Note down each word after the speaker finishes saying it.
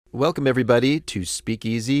Welcome, everybody, to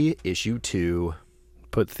Speakeasy Issue 2.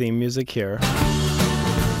 Put theme music here.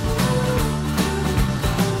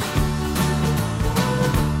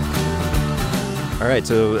 All right,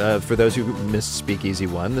 so for those who missed Speakeasy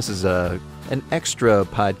 1, this is an extra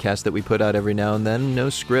podcast that we put out every now and then. No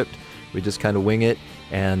script. We just kind of wing it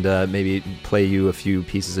and maybe play you a few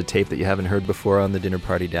pieces of tape that you haven't heard before on the Dinner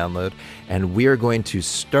Party download. And we are going to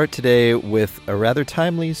start today with a rather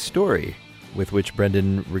timely story with which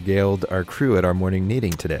Brendan regaled our crew at our morning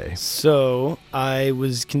meeting today. So I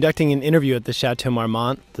was conducting an interview at the Chateau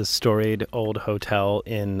Marmont, the storied old hotel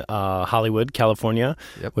in Hollywood, California,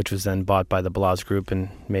 which was then bought by the Blas Group and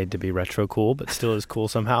made to be retro cool, but still is cool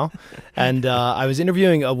somehow. And I was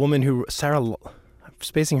interviewing a woman who, I'm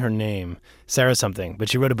spacing her name, Sarah something, but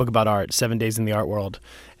she wrote a book about art, 7 Days in the Art World,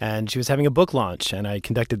 and she was having a book launch, and I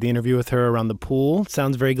conducted the interview with her around the pool.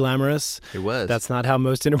 Sounds very glamorous. It was. That's not how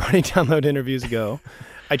most Dinner Party download interviews go.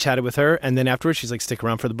 I chatted with her, and then afterwards she's like, stick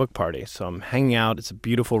around for the book party. So I'm hanging out. It's a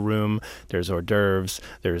beautiful room. There's hors d'oeuvres.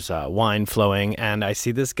 There's wine flowing, and I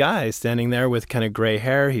see this guy standing there with kind of gray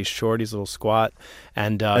hair. He's short. He's a little squat.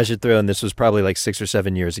 And I should throw in, this was probably like 6 or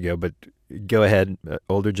 7 years ago, but go ahead.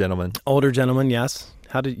 Older gentleman. Older gentleman, yes.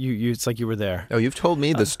 How did you? It's like you were there. Oh, you've told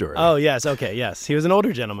me this story. Oh, yes. Okay, yes. He was an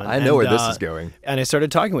older gentleman. I know where this is going. And I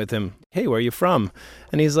started talking with him. Hey, where are you from?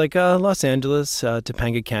 And he's like, Los Angeles,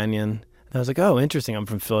 Topanga Canyon. And I was like, oh, interesting. I'm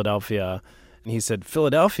from Philadelphia. And he said,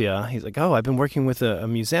 Philadelphia? He's like, oh, I've been working with a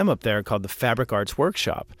museum up there called the Fabric Arts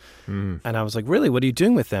Workshop. And I was like, really? What are you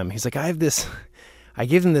doing with them? He's like, I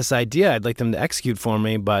gave them this idea. I'd like them to execute for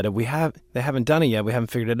me, but they haven't done it yet. We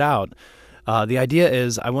haven't figured it out. The idea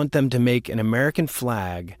is I want them to make an American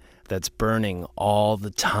flag that's burning all the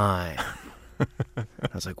time. I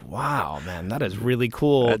was like, wow, man, that is really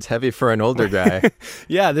cool. That's heavy for an older guy.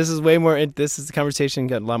 Yeah, this is way more, the conversation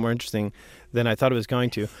got a lot more interesting than I thought it was going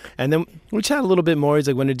to. And then we chatted a little bit more. He's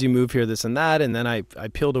like, when did you move here, this and that? And then I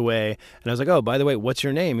peeled away and I was like, oh, by the way, what's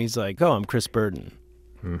your name? He's like, oh, I'm Chris Brendan.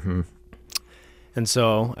 Mm-hmm. And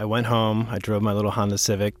so I went home, I drove my little Honda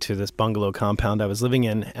Civic to this bungalow compound I was living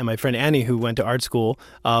in, and my friend Annie, who went to art school,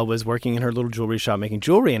 was working in her little jewelry shop making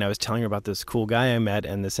jewelry, and I was telling her about this cool guy I met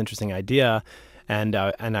and this interesting idea, and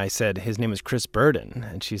I said, his name is Chris Brendan,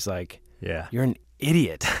 and she's like, yeah, you're an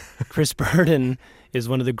idiot. Chris Brendan is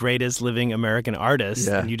one of the greatest living American artists,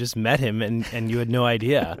 and you just met him, and you had no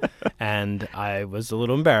idea. And I was a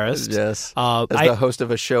little embarrassed. Yes, as the host of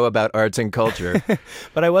a show about arts and culture.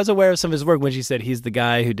 But I was aware of some of his work when she said he's the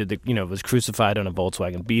guy who did was crucified on a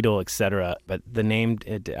Volkswagen Beetle, etc. But the name,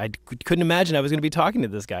 I couldn't imagine I was going to be talking to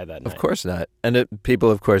this guy that night. Of course not. And people,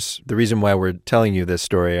 of course, the reason why we're telling you this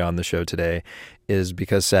story on the show today is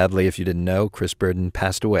because, sadly, if you didn't know, Chris Brendan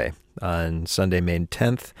passed away on Sunday, May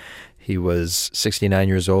 10th. He was 69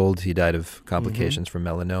 years old. He died of complications from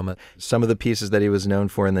melanoma. Some of the pieces that he was known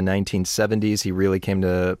for in the 1970s, he really came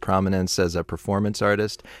to prominence as a performance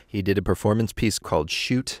artist. He did a performance piece called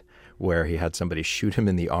Shoot, where he had somebody shoot him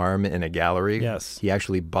in the arm in a gallery. Yes. He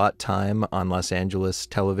actually bought time on Los Angeles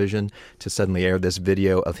television to suddenly air this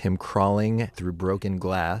video of him crawling through broken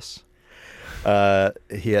glass.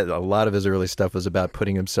 He had a lot of his early stuff was about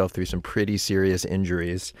putting himself through some pretty serious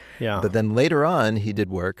injuries. Yeah. But then later on, he did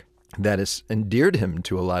work that has endeared him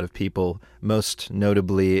to a lot of people, most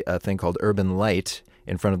notably a thing called Urban Light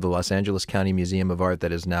in front of the Los Angeles County Museum of Art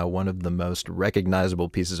that is now one of the most recognizable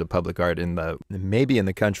pieces of public art maybe in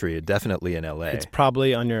the country, definitely in LA. It's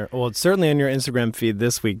probably it's certainly on your Instagram feed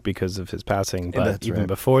this week because of his passing, but even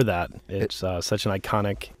before that, it's such an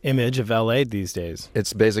iconic image of LA these days.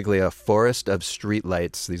 It's basically a forest of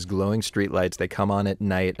streetlights, these glowing streetlights. They come on at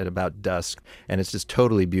night at about dusk, and it's just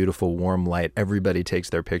totally beautiful, warm light. Everybody takes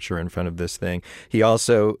their picture in front of this thing. He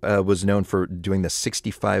also was known for doing the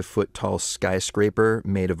 65-foot tall skyscraper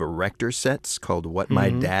made of erector sets called What My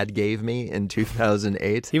Dad Gave Me in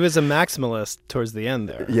 2008. He was a maximalist towards the end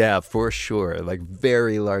there. Yeah, for sure. Like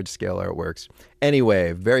very large-scale artworks.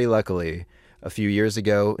 Anyway, very luckily, a few years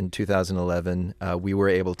ago in 2011, we were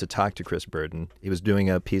able to talk to Chris Brendan. He was doing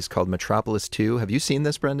a piece called Metropolis 2. Have you seen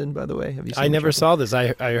this, Brendan, by the way? Have you seen I never saw this.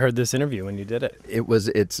 I heard this interview when you did it.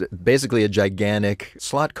 It's basically a gigantic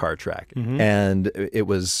slot car track. And it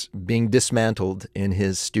was being dismantled in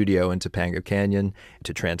his studio in Topanga Canyon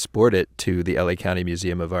to transport it to the LA County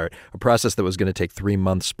Museum of Art, a process that was going to take 3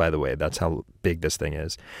 months, by the way. That's how big this thing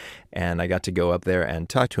is. And I got to go up there and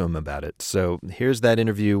talk to him about it. So here's that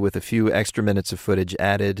interview with a few extra minutes of footage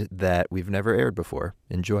added that we've never aired before.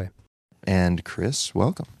 Enjoy. And Chris,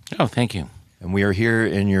 welcome. Oh, thank you. And we are here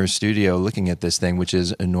in your studio looking at this thing, which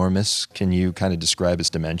is enormous. Can you kind of describe its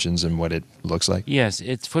dimensions and what it looks like? Yes,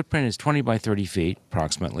 its footprint is 20 by 30 feet,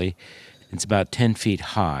 approximately. It's about 10 feet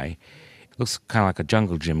high. It looks kind of like a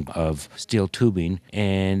jungle gym of steel tubing,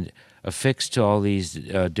 and affixed to all these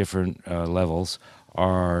different levels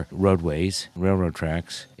are roadways, railroad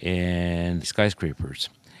tracks, and skyscrapers.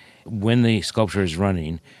 When the sculpture is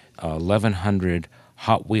running, 1,100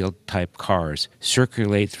 Hot Wheel type cars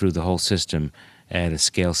circulate through the whole system at a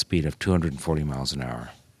scale speed of 240 miles an hour.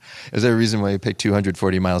 Is there a reason why you picked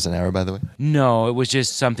 240 miles an hour, by the way? No, it was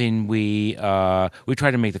just something we tried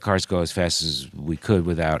to make the cars go as fast as we could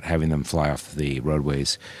without having them fly off the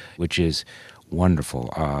roadways, which is wonderful.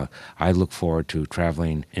 I look forward to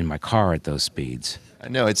traveling in my car at those speeds. I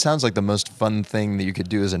know, it sounds like the most fun thing that you could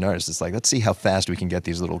do as an artist. It's like, let's see how fast we can get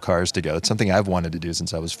these little cars to go. It's something I've wanted to do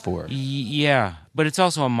since I was 4. Yeah, but it's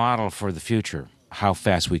also a model for the future, how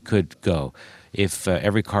fast we could go. If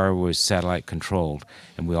every car was satellite controlled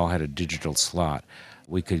and we all had a digital slot,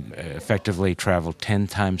 we could effectively travel 10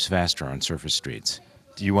 times faster on surface streets.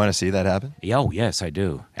 Do you want to see that happen? Oh, yes, I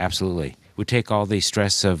do. Absolutely. We take all the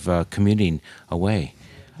stress of commuting away.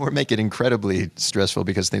 Or make it incredibly stressful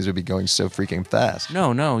because things would be going so freaking fast.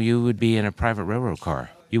 No, you would be in a private railroad car.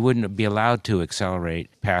 You wouldn't be allowed to accelerate,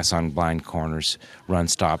 pass on blind corners, run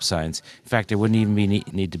stop signs. In fact, there wouldn't even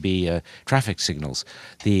need to be traffic signals.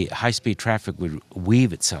 The high-speed traffic would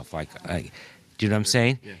weave itself like do you know what I'm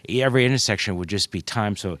saying? Yeah. Every intersection would just be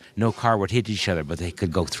timed so no car would hit each other, but they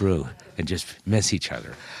could go through and just miss each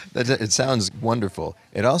other. It sounds wonderful.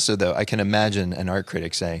 It also, though, I can imagine an art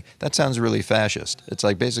critic saying, that sounds really fascist. It's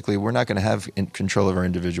like, basically, we're not going to have control of our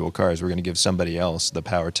individual cars. We're going to give somebody else the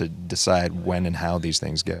power to decide when and how these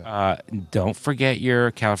things go. Don't forget your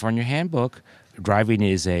California handbook. Driving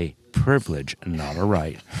is a privilege, not a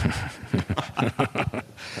right.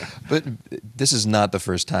 But this is not the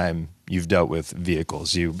first time you've dealt with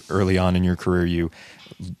vehicles. Early on in your career, you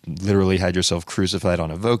literally had yourself crucified on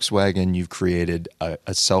a Volkswagen. You've created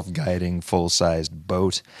a self-guiding, full-sized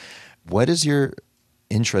boat. What is your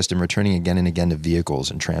interest in returning again and again to vehicles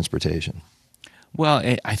and transportation? Well,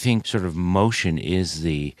 I think sort of motion is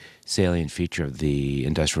the salient feature of the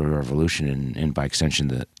Industrial Revolution and by extension,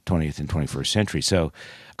 the 20th and 21st century. So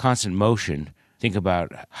constant motion, think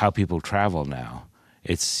about how people travel now.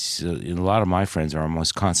 It's a lot of my friends are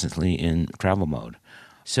almost constantly in travel mode.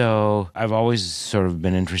 So I've always sort of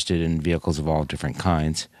been interested in vehicles of all different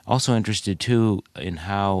kinds. Also interested, too, in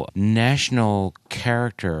how national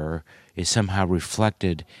character is somehow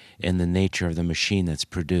reflected in the nature of the machine that's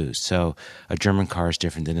produced. So a German car is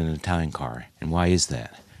different than an Italian car. And why is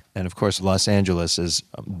that? And of course, Los Angeles is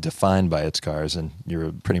defined by its cars, and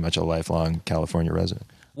you're pretty much a lifelong California resident.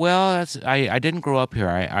 Well, I didn't grow up here.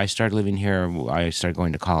 I started living here. I started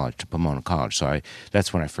going to college, to Pomona College. So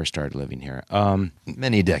that's when I first started living here.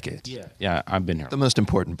 Many decades. Yeah, I've been here. The most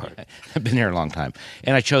important part. I've been here a long time.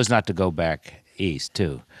 And I chose not to go back east,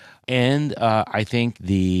 too. And I think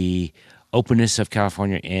the openness of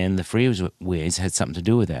California and the freeways had something to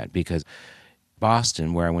do with that, because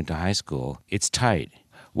Boston, where I went to high school, it's tight.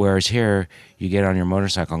 Whereas here, you get on your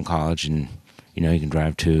motorcycle in college and you can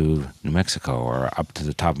drive to New Mexico or up to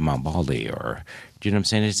the top of Mount Baldy, or, do you know what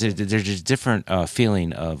I'm saying? There's just different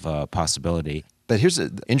feeling of possibility. But here's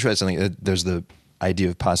interestingly, there's the idea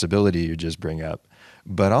of possibility you just bring up.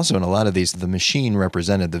 But also in a lot of these, the machine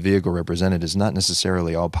represented, the vehicle represented is not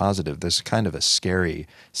necessarily all positive. There's kind of a scary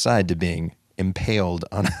side to being impaled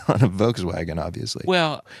on a Volkswagen, obviously.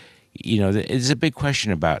 Well, there's a big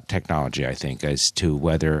question about technology, I think, as to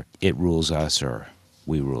whether it rules us or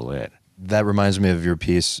we rule it. That reminds me of your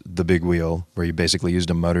piece, The Big Wheel, where you basically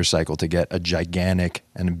used a motorcycle to get a gigantic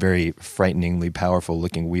and very frighteningly powerful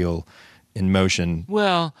looking wheel in motion.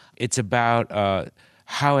 Well, it's about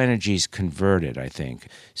how energy is converted, I think.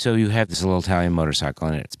 So you have this little Italian motorcycle,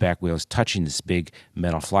 and its back wheel is touching this big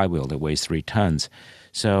metal flywheel that weighs 3 tons.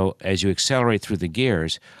 So as you accelerate through the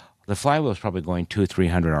gears, the flywheel is probably going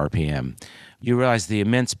 200-300 RPM. You realize the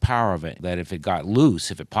immense power of it, that if it got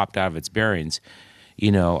loose, if it popped out of its bearings,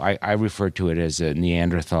 I refer to it as a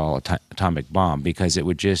Neanderthal atomic bomb, because it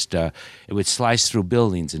would just, it would slice through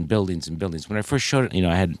buildings and buildings and buildings. When I first showed it,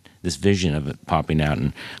 I had this vision of it popping out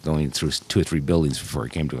and going through 2 or 3 buildings before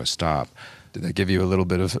it came to a stop. Did that give you a little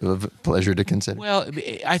bit of pleasure to consider? Well,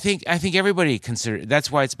 I think everybody considers,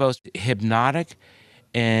 that's why it's both hypnotic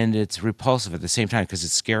and it's repulsive at the same time, because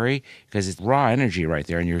it's scary, because it's raw energy right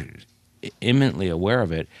there and you're imminently aware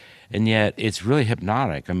of it. And yet, it's really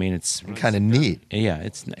hypnotic. I mean, it's kind of neat. Yeah,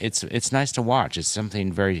 it's nice to watch. It's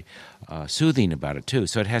something very soothing about it too.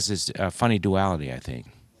 So it has this funny duality, I think.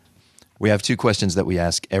 We have 2 questions that we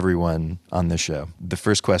ask everyone on this show. The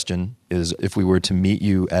first question is, if we were to meet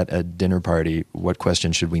you at a dinner party, what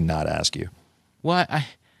question should we not ask you? Well,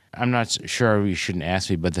 I'm not sure you shouldn't ask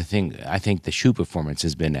me, but I think the shoot performance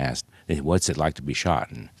has been asked. What's it like to be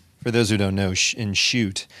shot? And for those who don't know, in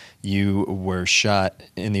Shoot, you were shot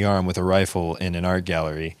in the arm with a rifle in an art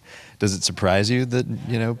gallery. Does it surprise you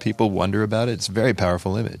that, people wonder about it? It's a very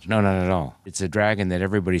powerful image. No, not at all. It's a dragon that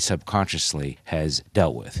everybody subconsciously has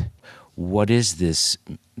dealt with. What is this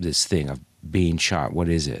thing of being shot? What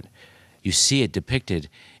is it? You see it depicted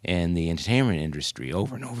in the entertainment industry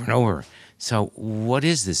over and over and over. So what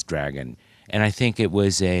is this dragon? And I think it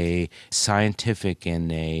was a scientific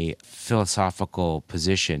and a philosophical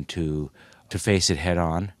position to face it head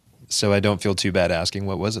on. So I don't feel too bad asking,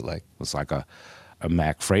 what was it like? It was like a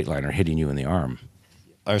Mack Freightliner hitting you in the arm.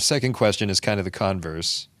 Our second question is kind of the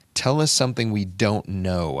converse. Tell us something we don't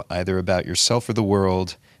know, either about yourself or the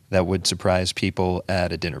world, that would surprise people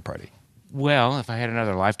at a dinner party. Well, if I had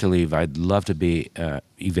another life to live, I'd love to be an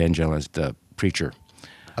evangelist, a preacher.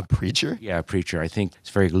 A preacher? Yeah, a preacher. I think it's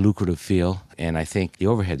a very lucrative field, and I think the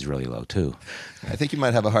overhead's really low, too. I think you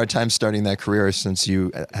might have a hard time starting that career since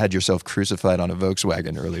you had yourself crucified on a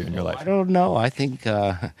Volkswagen earlier in your life. I don't know. I think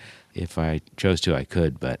if I chose to, I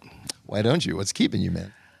could, but... Why don't you? What's keeping you,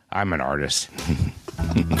 man? I'm an artist.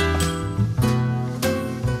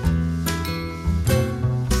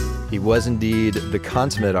 He was indeed the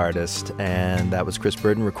consummate artist, and that was Chris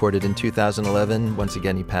Brendan, recorded in 2011. Once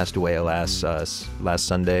again, he passed away last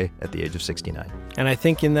Sunday at the age of 69. And I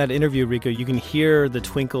think in that interview, Rico, you can hear the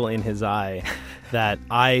twinkle in his eye that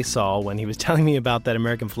I saw when he was telling me about that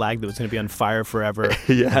American flag that was going to be on fire forever.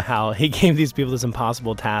 Yeah. And how he gave these people this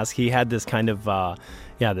impossible task. He had this kind of...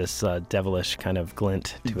 this devilish kind of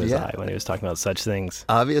glint to his eye when he was talking about such things.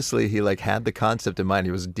 Obviously, he had the concept in mind.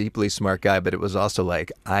 He was a deeply smart guy, but it was also I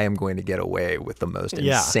am going to get away with the most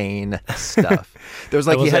insane stuff. There was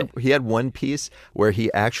he had one piece where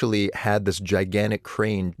he actually had this gigantic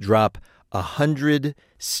crane drop 100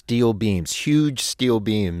 steel beams, huge steel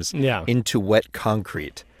beams, into wet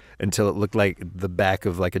concrete, until it looked like the back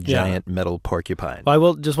of a giant metal porcupine. Well, I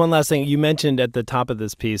will, just one last thing. You mentioned at the top of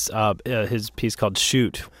this piece, his piece called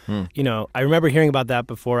Shoot. I remember hearing about that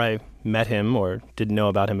before I met him or didn't know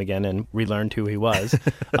about him again and relearned who he was.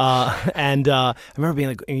 And I remember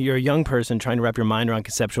being you're a young person trying to wrap your mind around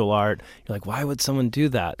conceptual art. You're like, why would someone do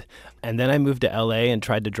that? And then I moved to L.A. and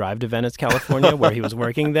tried to drive to Venice, California, where he was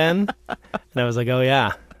working then. And I was like, oh,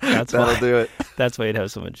 yeah. That'll do it. That's why you'd have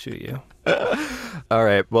someone shoot you. All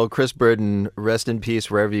right. Well, Chris Brendan, rest in peace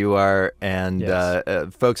wherever you are. And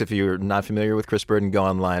folks, if you're not familiar with Chris Brendan, go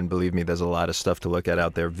online. Believe me, there's a lot of stuff to look at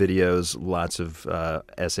out there. Videos, lots of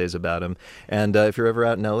essays about him. And if you're ever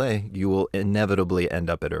out in L.A., you will inevitably end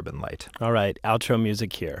up at Urban Light. All right. Outro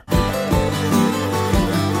music here.